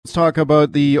let's talk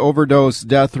about the overdose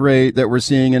death rate that we're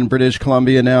seeing in British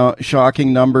Columbia now.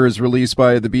 Shocking numbers released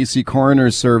by the BC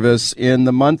Coroner's Service. In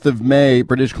the month of May,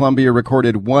 British Columbia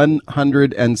recorded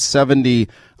 170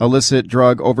 illicit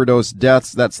drug overdose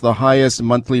deaths. That's the highest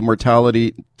monthly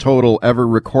mortality total ever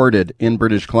recorded in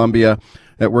British Columbia.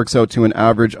 That works out to an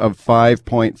average of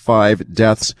 5.5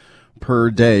 deaths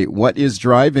per day. What is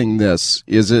driving this?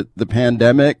 Is it the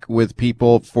pandemic with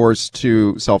people forced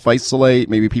to self-isolate,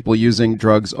 maybe people using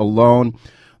drugs alone?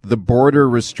 The border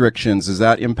restrictions, is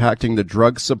that impacting the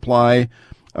drug supply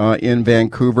in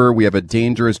Vancouver? We have a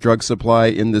dangerous drug supply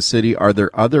in the city. Are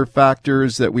there other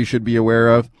factors that we should be aware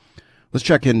of? Let's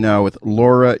check in now with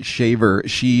Laura Shaver.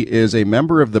 She is a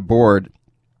member of the board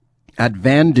at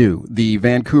VANDU, the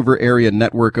Vancouver Area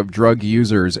Network of Drug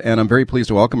Users, and I'm very pleased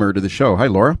to welcome her to the show. Hi,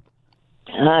 Laura.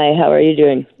 Hi, how are you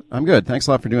doing? I'm good. Thanks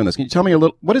a lot for doing this. Can you tell me a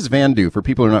little, what is VANDU for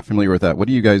people who are not familiar with that? What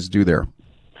do you guys do there?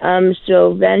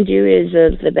 So VANDU is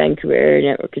the Vancouver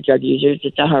Area Network of Drug Users.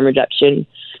 It's a harm reduction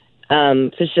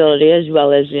facility, as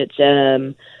well as it's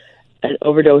an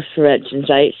overdose prevention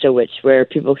site, where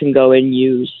people can go and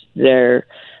use their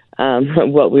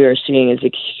what we are seeing is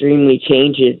extremely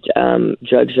tainted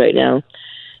drugs right now.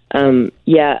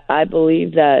 I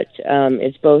believe that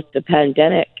it's both the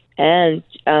pandemic and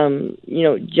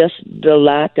just the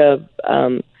lack of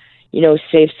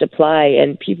safe supply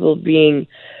and people being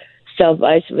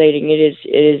self-isolating. It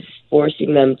is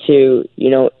forcing them to,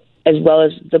 as well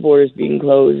as the borders being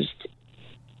closed.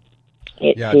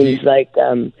 It seems like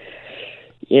this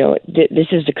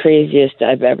is the craziest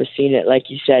I've ever seen it. Like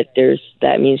you said,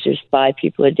 that means there's 5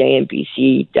 people a day in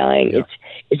BC dying. Yeah.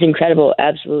 It's incredible,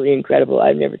 absolutely incredible.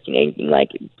 I've never seen anything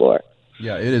like it before.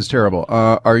 Yeah, it is terrible.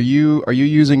 Are you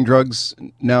using drugs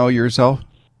now yourself?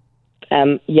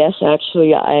 Yes,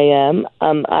 actually, I am.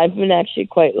 I've been actually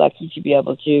quite lucky to be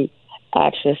able to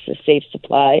access a safe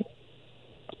supply.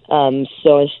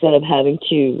 So instead of having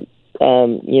to,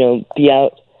 be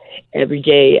out every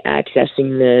day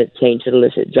accessing the tainted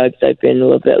illicit drugs, I've been a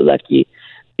little bit lucky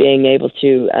being able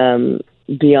to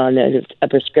be on a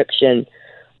prescription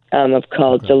of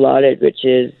called Dilaudid, which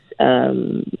is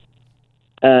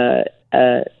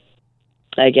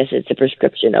I guess it's a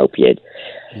prescription opiate.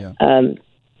 Yeah.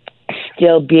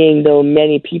 Still being, though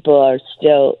many people are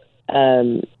still,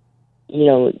 though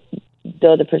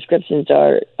the prescriptions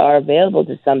are available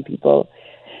to some people,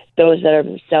 those that are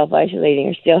self-isolating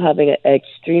are still having an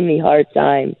extremely hard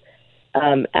time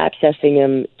accessing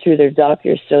them through their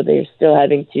doctors, so they're still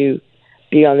having to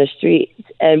be on the streets.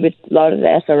 And with a lot of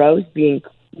the SROs being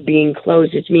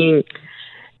closed, it's meaning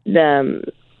the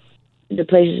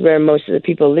places where most of the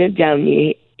people live down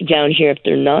here, if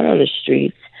they're not on the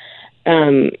streets,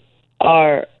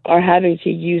 are having to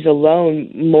use a loan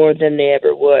more than they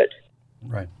ever would.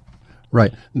 Right.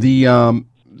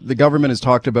 The government has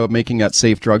talked about making that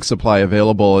safe drug supply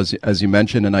available, as you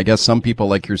mentioned, and I guess some people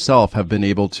like yourself have been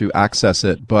able to access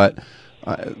it. But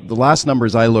the last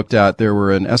numbers I looked at, there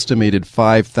were an estimated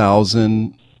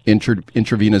 5,000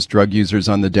 intravenous drug users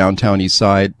on the downtown east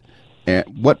side. And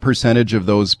what percentage of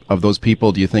those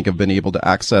people do you think have been able to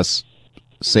access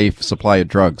safe supply of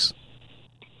drugs?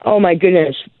 Oh my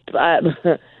goodness, I would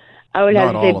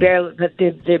have to say barely, but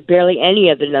they're barely any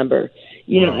of the number.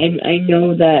 And I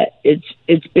know that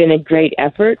it's been a great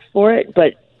effort for it,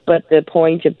 but the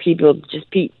point of people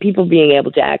being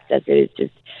able to access it is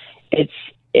just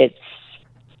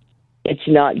it's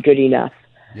not good enough.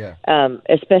 Yeah.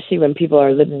 Especially when people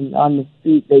are living on the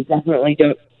street, they definitely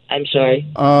don't. I'm sorry.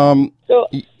 So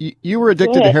you were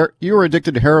addicted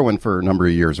to heroin for a number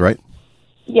of years, right?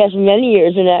 Yes, many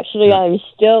years, and actually, yeah.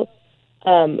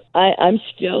 I'm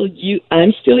still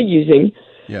using.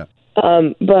 Yeah.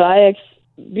 But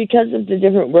because of the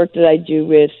different work that I do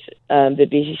with the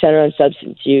BC Centre on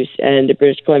Substance Use and the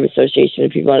British Columbia Association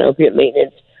of People on Opiate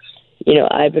Maintenance,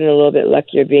 I've been a little bit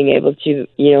luckier being able to,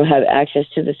 have access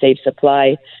to the safe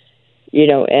supply.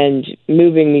 And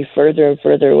moving me further and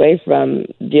further away from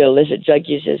the illicit drug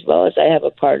use, as well as I have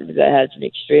a partner that has an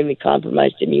extremely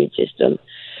compromised immune system,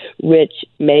 which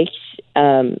makes,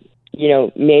 made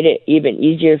it even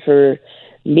easier for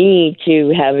me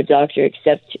to have a doctor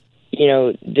accept,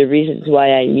 the reasons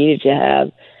why I needed to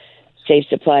have safe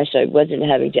supply, so I wasn't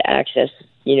having to access,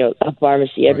 a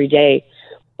pharmacy every day,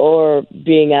 or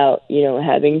being out,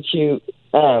 having to,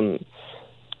 go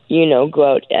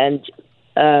out and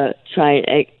try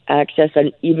and access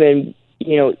an even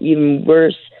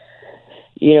worse,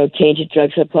 tainted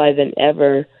drug supply than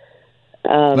ever.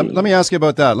 Let me ask you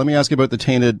about that. Let me ask you about the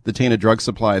tainted drug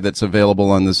supply that's available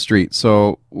on the street.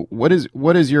 So, what is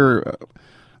your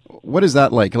what is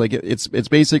that like? Like it's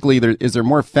basically is there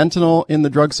more fentanyl in the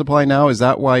drug supply now? Is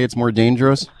that why it's more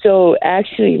dangerous? So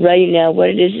actually, right now, what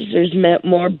it is there's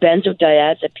more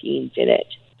benzodiazepines in it.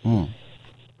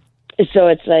 So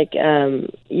it's like,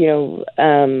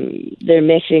 they're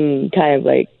mixing kind of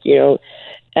like,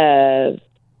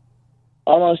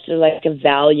 almost like a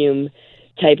Valium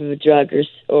type of a drug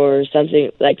or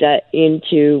something like that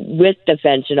with the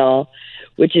fentanyl,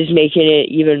 which is making it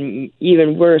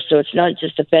even worse. So it's not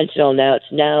just the fentanyl now;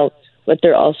 it's now what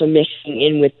they're also mixing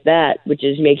in with that, which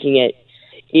is making it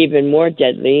even more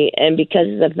deadly. And because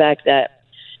of the fact that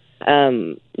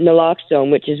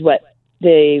naloxone, which is what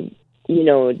the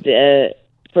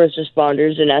first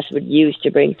responders and us would use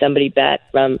to bring somebody back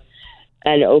from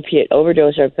an opiate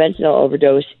overdose or fentanyl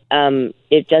overdose,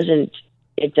 it doesn't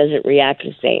react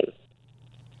the same.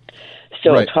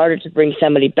 So It's harder to bring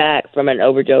somebody back from an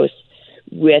overdose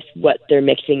with what they're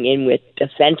mixing in with the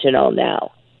fentanyl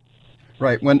now.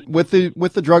 Right. With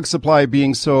the drug supply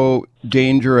being so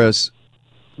dangerous,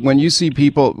 when you see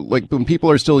people, like when people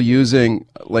are still using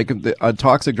like a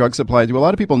toxic drug supply, do a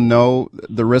lot of people know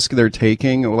the risk they're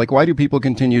taking? Like, why do people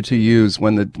continue to use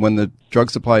when the drug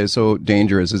supply is so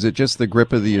dangerous? Is it just the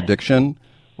grip of the addiction?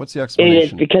 What's the explanation? It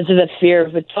is because of the fear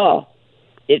of withdrawal.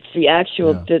 It's the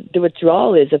actual, the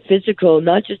withdrawal is a physical,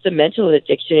 not just a mental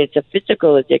addiction, it's a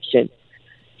physical addiction.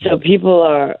 So people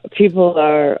are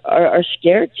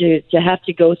scared to have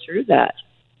to go through that.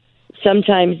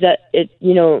 Sometimes that it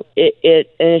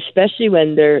and especially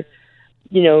when they're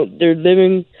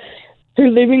living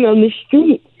on the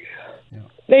street. Yeah.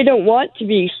 They don't want to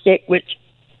be sick, which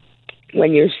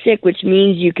when you're sick, which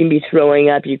means you can be throwing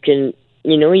up,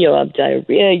 you'll have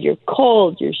diarrhea, you're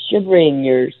cold, you're shivering,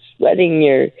 you're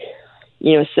sweating,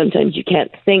 sometimes you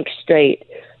can't think straight.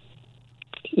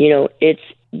 It's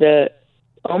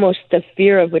almost the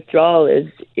fear of withdrawal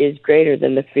is greater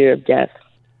than the fear of death.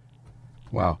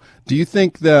 Wow. Do you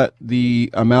think that the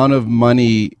amount of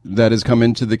money that has come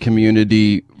into the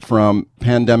community from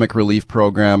pandemic relief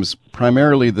programs,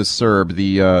 primarily the CERB,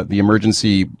 the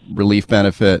emergency relief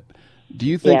benefit, do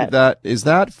you think that is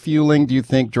that fueling, do you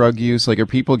think, drug use? Like, are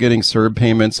people getting CERB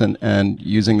payments and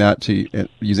using that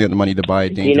money to buy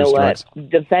dangerous drugs?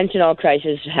 The fentanyl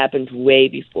crisis happened way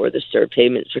before the CERB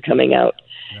payments were coming out.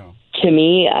 No. To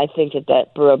me, I think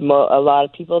that for a lot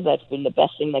of people, that's been the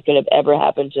best thing that could have ever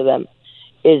happened to them,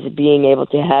 is being able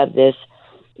to have this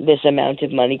amount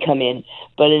of money come in.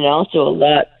 But and also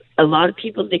a lot of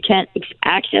people, they can't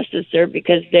access the CERB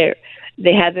because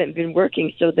they haven't been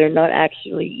working, so they're not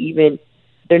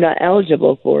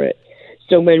eligible for it.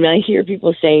 So when I hear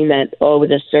people saying that, with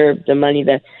the CERB, the money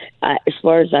that, as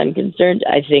far as I'm concerned,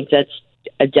 I think that's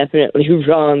a definitely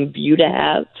wrong view to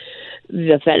have.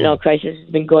 The fentanyl crisis has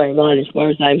been going on, as far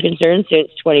as I'm concerned, since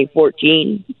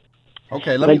 2014.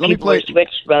 Okay, let me play.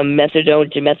 Switched from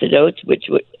methadone to methadote, which,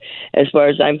 as far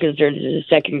as I'm concerned, is a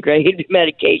second grade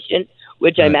medication,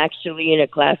 which I'm actually in a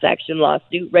class action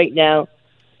lawsuit right now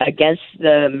against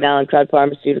the Mallinckrodt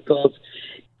Pharmaceuticals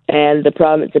and the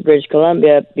province of British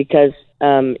Columbia, because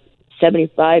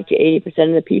 75 to 80%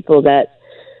 of the people that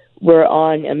were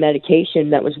on a medication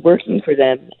that was working for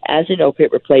them as an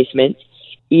opiate replacement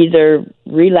either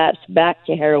relapsed back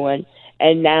to heroin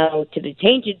and now to the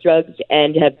tainted drugs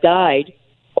and have died,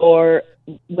 or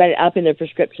went up in their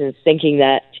prescriptions thinking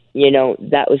that,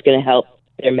 that was going to help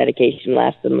their medication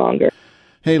last them longer.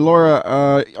 Hey, Laura,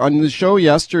 on the show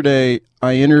yesterday,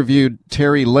 I interviewed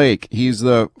Terry Lake. He's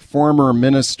the former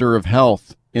Minister of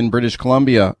Health in British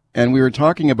Columbia, and we were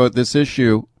talking about this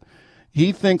issue.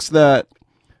 He thinks that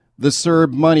the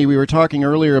CERB money, we were talking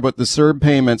earlier about the CERB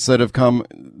payments that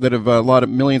have a lot of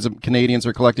millions of Canadians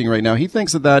are collecting right now. He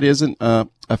thinks that isn't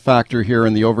a factor here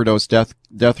in the overdose death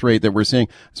rate that we're seeing.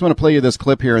 I just want to play you this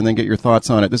clip here and then get your thoughts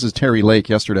on it. This is Terry Lake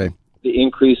yesterday. The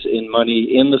increase in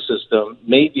money in the system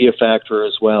may be a factor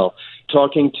as well.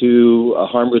 Talking to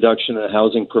harm reduction and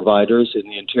housing providers in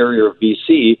the interior of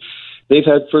BC, they've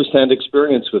had firsthand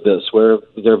experience with this, where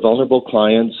their vulnerable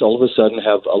clients all of a sudden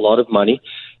have a lot of money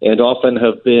and often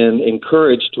have been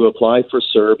encouraged to apply for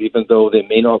CERB, even though they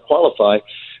may not qualify,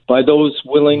 by those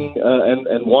willing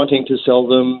and wanting to sell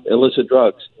them illicit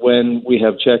drugs. When we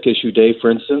have check issue day,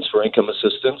 for instance, for income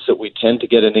assistance, that we tend to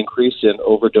get an increase in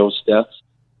overdose deaths.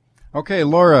 Okay,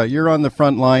 Laura, you're on the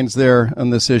front lines there on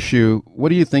this issue. What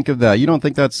do you think of that? You don't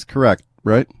think that's correct,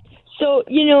 right? So,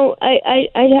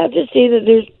 I'd have to say that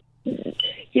there's,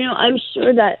 I'm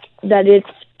sure that it's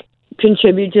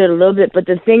contributed a little bit, but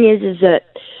the thing is that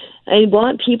I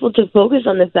want people to focus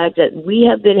on the fact that we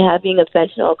have been having a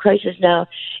fentanyl crisis now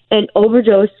and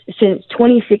overdose since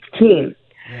 2016.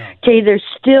 Okay, there's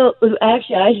still,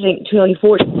 actually, I think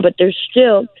 2040, but there's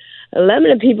still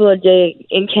 11 people a day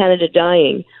in Canada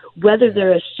dying, whether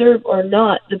they're a CERB or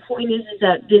not. The point is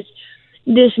that this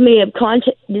may have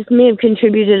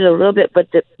contributed a little bit, but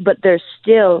there's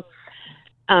still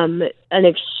an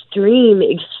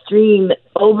extreme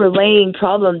overlaying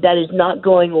problem that is not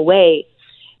going away,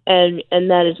 and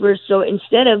that is worse. So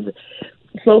instead of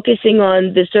focusing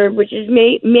on the CERB, which is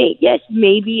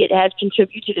maybe it has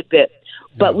contributed a bit,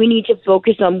 but we need to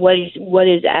focus on what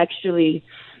is actually,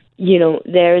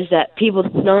 there is that people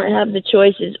do not have the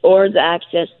choices or the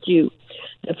access to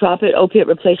the proper opiate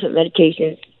replacement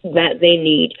medications that they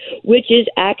need, which is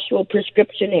actual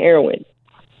prescription heroin.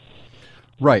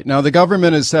 Right. Now, the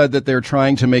government has said that they're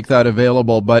trying to make that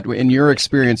available, but in your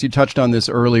experience, you touched on this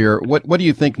earlier, what do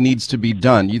you think needs to be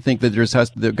done? You think that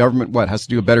the government has to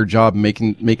do a better job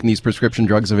making these prescription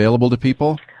drugs available to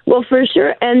people? Well, for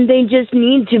sure, and they just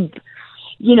need to,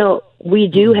 we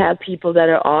do have people that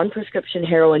are on prescription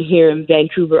heroin here in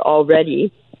Vancouver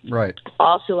already. Right.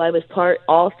 Also, I was part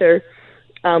author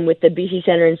with the BC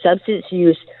Centre on Substance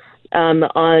Use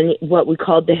on what we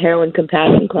called the Heroin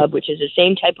Compassion Club, which is the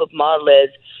same type of model as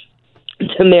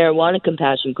the Marijuana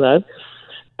Compassion Club,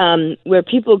 where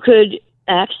people could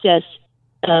access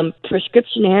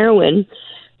prescription heroin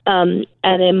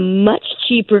at a much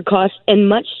cheaper cost and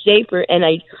much safer. And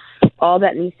all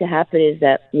that needs to happen is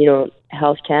that,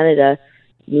 Health Canada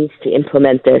needs to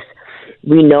implement this.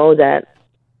 We know that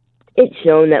it's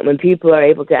shown that when people are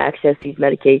able to access these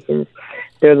medications,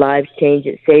 their lives change.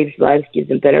 It saves lives, gives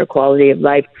them better quality of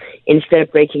life. Instead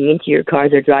of breaking into your car,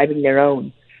 they're driving their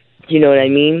own. Do you know what I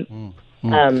mean?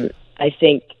 I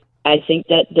think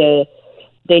that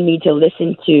they need to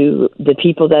listen to the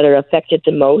people that are affected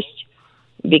the most,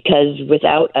 because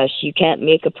without us, you can't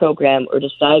make a program or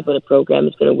decide what a program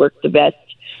is going to work the best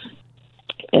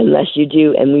unless you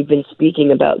do. And we've been speaking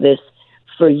about this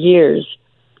for years.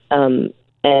 And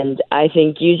I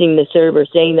think using the CERB or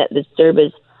saying that the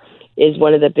CERB is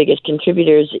one of the biggest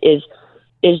contributors is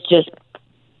just,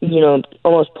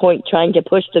 almost trying to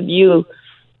push the view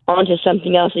onto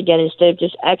something else again, instead of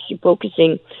just actually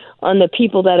focusing on the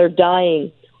people that are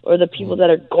dying or the people that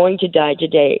are going to die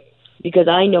today. Because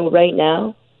I know right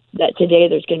now that today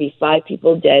there's going to be 5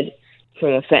 people dead from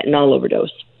a fentanyl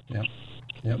overdose.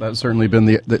 Yeah, that's certainly been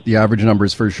the average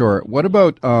numbers for sure. What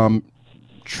about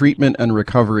treatment and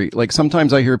recovery? Like,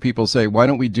 sometimes I hear people say, why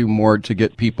don't we do more to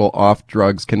get people off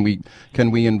drugs? Can we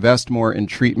invest more in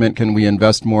treatment? Can we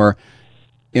invest more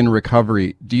in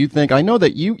recovery? Do you think, I know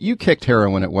that you kicked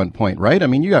heroin at one point, right? I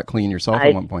mean, you got clean yourself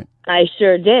at one point. I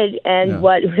sure did. And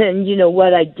what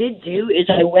I did do is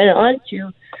I went on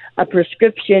to a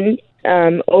prescription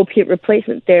opiate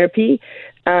replacement therapy,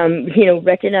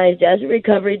 recognized as a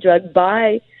recovery drug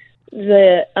by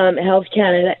the Health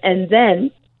Canada, and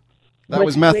then that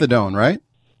was methadone, right?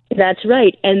 That's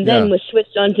right. And then was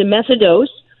switched on to methadose,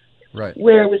 right?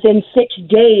 Where within 6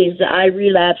 days I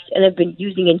relapsed and have been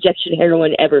using injection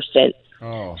heroin ever since.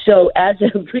 Oh. So as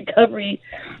a recovery,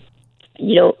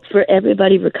 for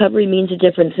everybody, recovery means a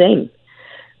different thing.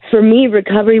 For me,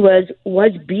 recovery was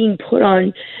being put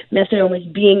on methadone, was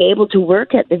being able to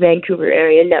work at the Vancouver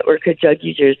area network of drug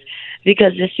users.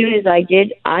 Because as soon as I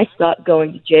did, I stopped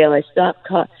going to jail. I stopped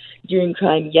doing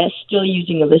crime. Yes, still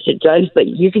using illicit drugs, but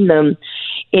using them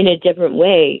in a different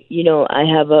way. I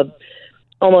have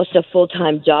almost a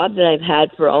full-time job that I've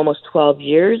had for almost 12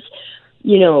 years.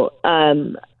 And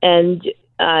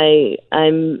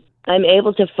I'm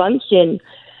able to function.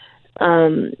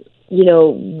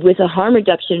 With a harm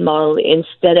reduction model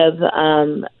instead of,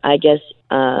 I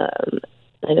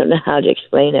don't know how to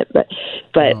explain it, but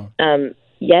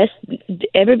yes,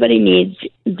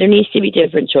 there needs to be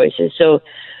different choices. So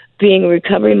being a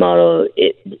recovery model,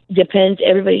 it depends.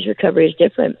 Everybody's recovery is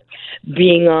different.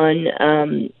 Being on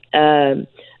a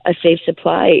safe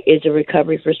supply is a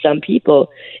recovery for some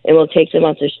people, and we'll take them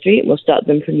off the street and we'll stop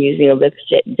them from using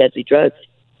illicit and deadly drugs.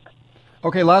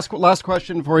 Okay, last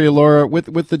question for you, Laura.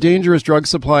 With the dangerous drug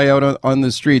supply out on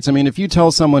the streets, I mean, if you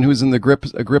tell someone who's in the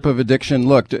grip of addiction,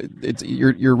 look,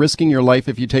 you're risking your life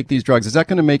if you take these drugs, is that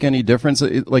going to make any difference?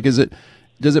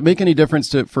 Does it make any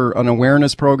difference for an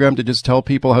awareness program to just tell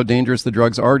people how dangerous the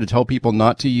drugs are, to tell people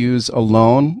not to use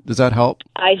alone? Does that help?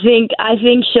 I think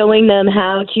showing them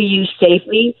how to use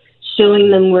safely,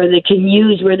 showing them where they can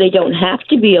use, where they don't have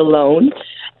to be alone,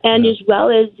 and as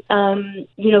well as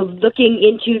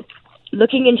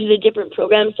looking into the different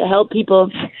programs to help people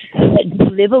that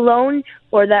live alone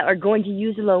or that are going to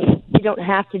use alone. You don't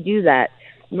have to do that,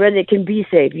 where they can be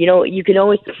safe. You can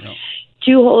always,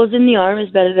 2 holes in the arm is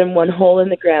better than 1 hole in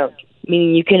the ground,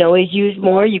 meaning you can always use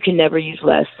more, you can never use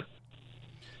less.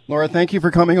 Laura, thank you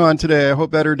for coming on today. I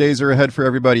hope better days are ahead for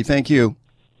everybody. Thank you.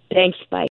 Thanks. Bye.